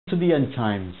to the end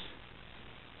times.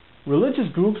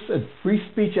 Religious groups and free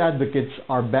speech advocates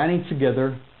are banding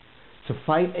together to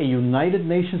fight a United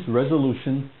Nations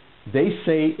resolution they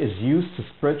say is used to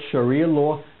spread Sharia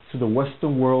law to the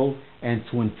Western world and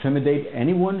to intimidate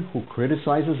anyone who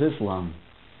criticizes Islam.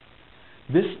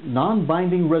 This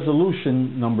non-binding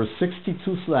resolution number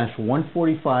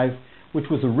 62/145, which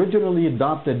was originally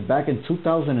adopted back in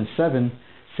 2007,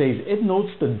 says it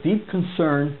notes the deep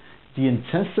concern the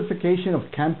intensification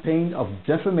of campaign of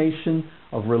defamation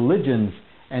of religions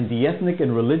and the ethnic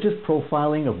and religious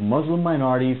profiling of Muslim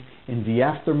minorities in the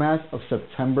aftermath of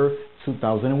September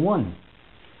 2001.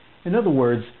 In other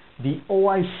words, the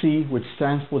OIC, which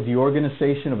stands for the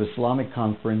Organization of Islamic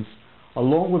Conference,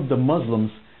 along with the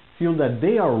Muslims, feel that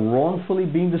they are wrongfully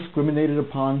being discriminated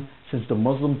upon since the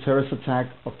Muslim terrorist attack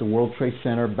of the World Trade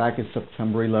Center back in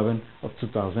September 11 of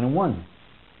 2001.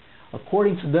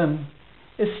 According to them,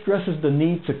 it stresses the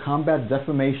need to combat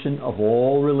defamation of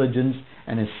all religions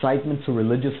and incitement to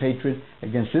religious hatred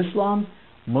against Islam,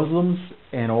 Muslims,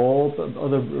 and all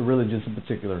other religions in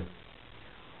particular.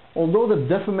 Although the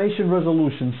defamation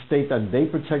resolutions state that they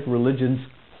protect religions,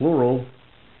 plural,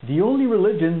 the only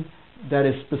religion that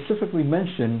is specifically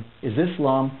mentioned is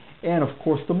Islam and, of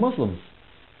course, the Muslims.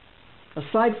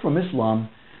 Aside from Islam,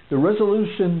 the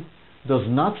resolution does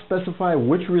not specify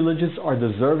which religions are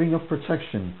deserving of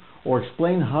protection or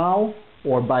explain how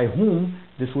or by whom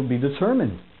this would be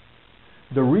determined.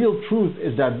 The real truth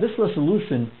is that this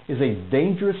resolution is a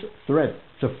dangerous threat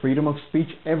to freedom of speech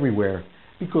everywhere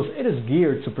because it is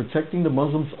geared to protecting the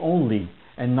Muslims only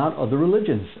and not other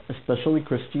religions, especially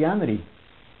Christianity.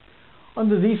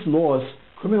 Under these laws,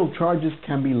 criminal charges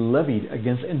can be levied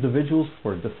against individuals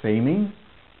for defaming,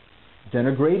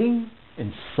 denigrating,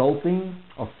 insulting,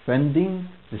 offending,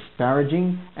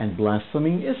 disparaging, and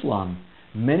blaspheming Islam,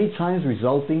 many times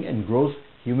resulting in gross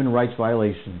human rights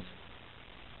violations.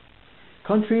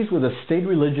 Countries with a state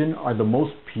religion are the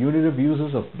most punitive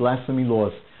users of blasphemy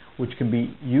laws, which can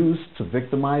be used to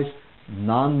victimize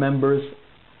non-members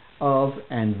of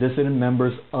and dissident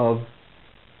members of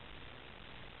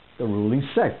the ruling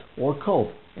sect or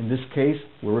cult. In this case,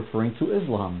 we're referring to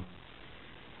Islam.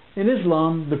 In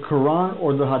Islam, the Quran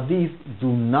or the Hadith do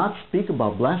not speak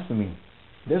about blasphemy.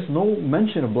 There's no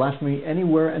mention of blasphemy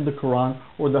anywhere in the Quran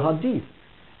or the Hadith.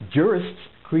 Jurists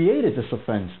created this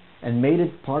offense and made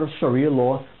it part of Sharia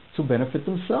law to benefit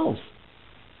themselves.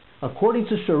 According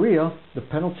to Sharia, the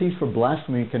penalties for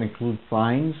blasphemy can include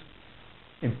fines,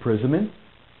 imprisonment,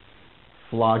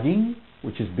 flogging,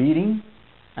 which is beating,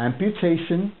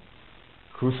 amputation,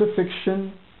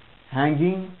 crucifixion,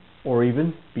 hanging, or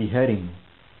even beheading.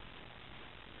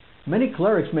 Many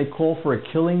clerics may call for a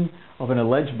killing of an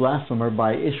alleged blasphemer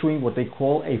by issuing what they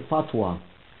call a fatwa.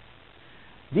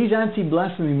 These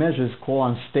anti-blasphemy measures call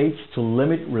on states to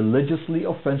limit religiously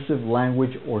offensive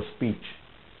language or speech.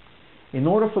 In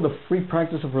order for the free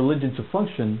practice of religion to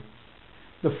function,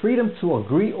 the freedom to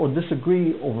agree or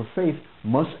disagree over faith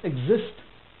must exist.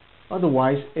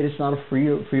 Otherwise, it is not a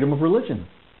freedom of religion.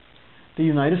 The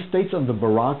United States under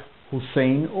Barack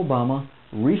Hussein Obama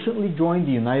recently joined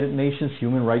the United Nations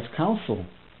Human Rights Council,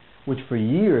 which for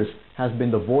years has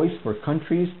been the voice for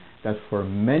countries that for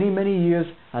many, many years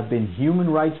have been human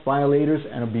rights violators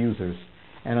and abusers.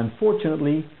 And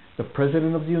unfortunately, the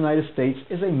President of the United States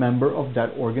is a member of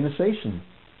that organization.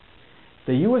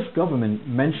 The U.S. government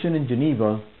mentioned in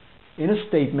Geneva, in a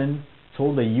statement,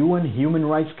 told the UN Human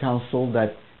Rights Council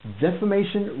that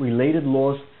defamation-related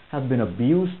laws have been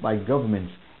abused by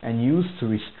governments and used to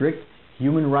restrict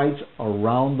human rights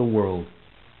around the world.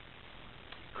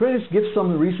 Critics give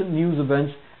some recent news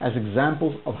events as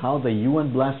examples of how the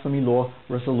UN blasphemy law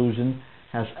resolution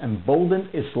has emboldened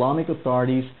Islamic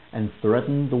authorities and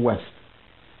threatened the West.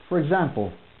 For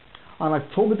example, on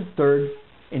October 3rd,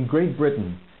 in Great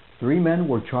Britain, 3 men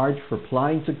were charged for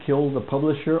plotting to kill the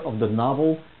publisher of the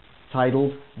novel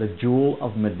titled The Jewel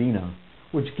of Medina,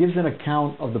 which gives an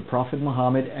account of the Prophet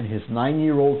Muhammad and his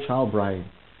 9-year-old child bride.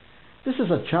 This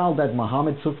is a child that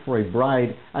Muhammad took for a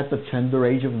bride at the tender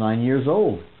age of 9 years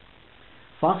old.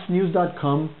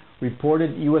 FoxNews.com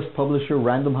reported U.S. publisher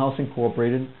Random House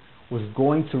Incorporated was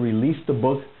going to release the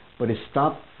book, but it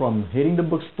stopped from hitting the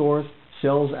bookstores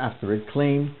shelves after it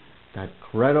claimed that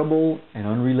credible and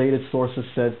unrelated sources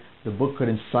said the book could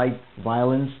incite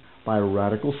violence by a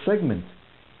radical segment.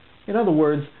 In other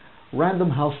words, Random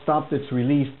House stopped its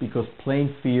release because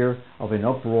plain fear of an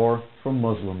uproar from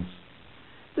Muslims.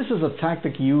 This is a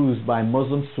tactic used by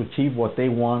Muslims to achieve what they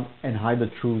want and hide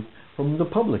the truth from the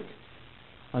public.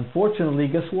 Unfortunately,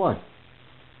 guess what?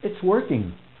 It's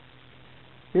working.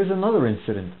 Here's another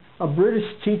incident. A British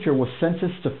teacher was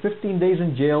sentenced to 15 days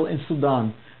in jail in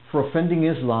Sudan for offending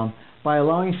Islam by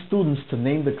allowing students to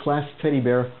name the class teddy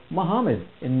bear Muhammad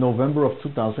in November of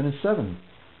 2007.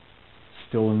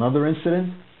 Still another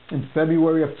incident, in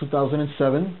February of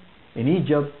 2007, in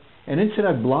Egypt, an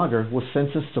internet blogger was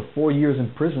sentenced to 4 years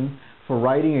in prison for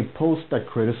writing a post that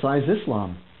criticized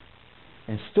Islam.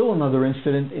 And still another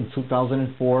incident, in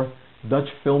 2004, Dutch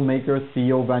filmmaker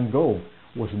Theo van Gogh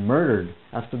was murdered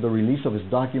after the release of his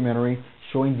documentary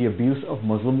showing the abuse of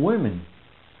Muslim women.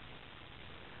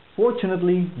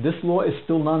 Fortunately, this law is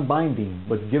still non-binding,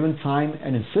 but given time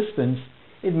and insistence,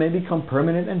 it may become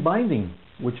permanent and binding,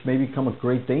 which may become a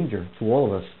great danger to all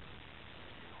of us.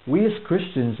 We as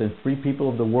Christians and free people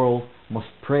of the world must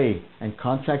pray and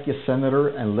contact your senator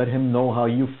and let him know how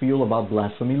you feel about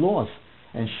blasphemy laws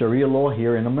and Sharia law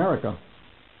here in America.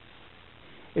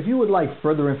 If you would like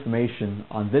further information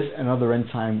on this and other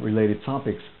end-time related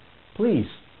topics, please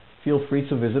feel free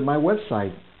to visit my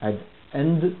website at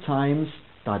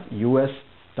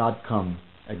endtimes.us.com.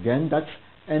 Again, that's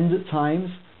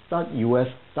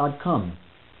endtimes.us.com.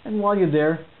 And while you're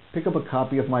there, pick up a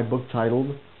copy of my book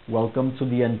titled Welcome to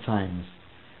the End Times.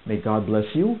 May God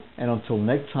bless you, and until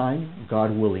next time,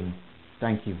 God willing.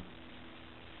 Thank you.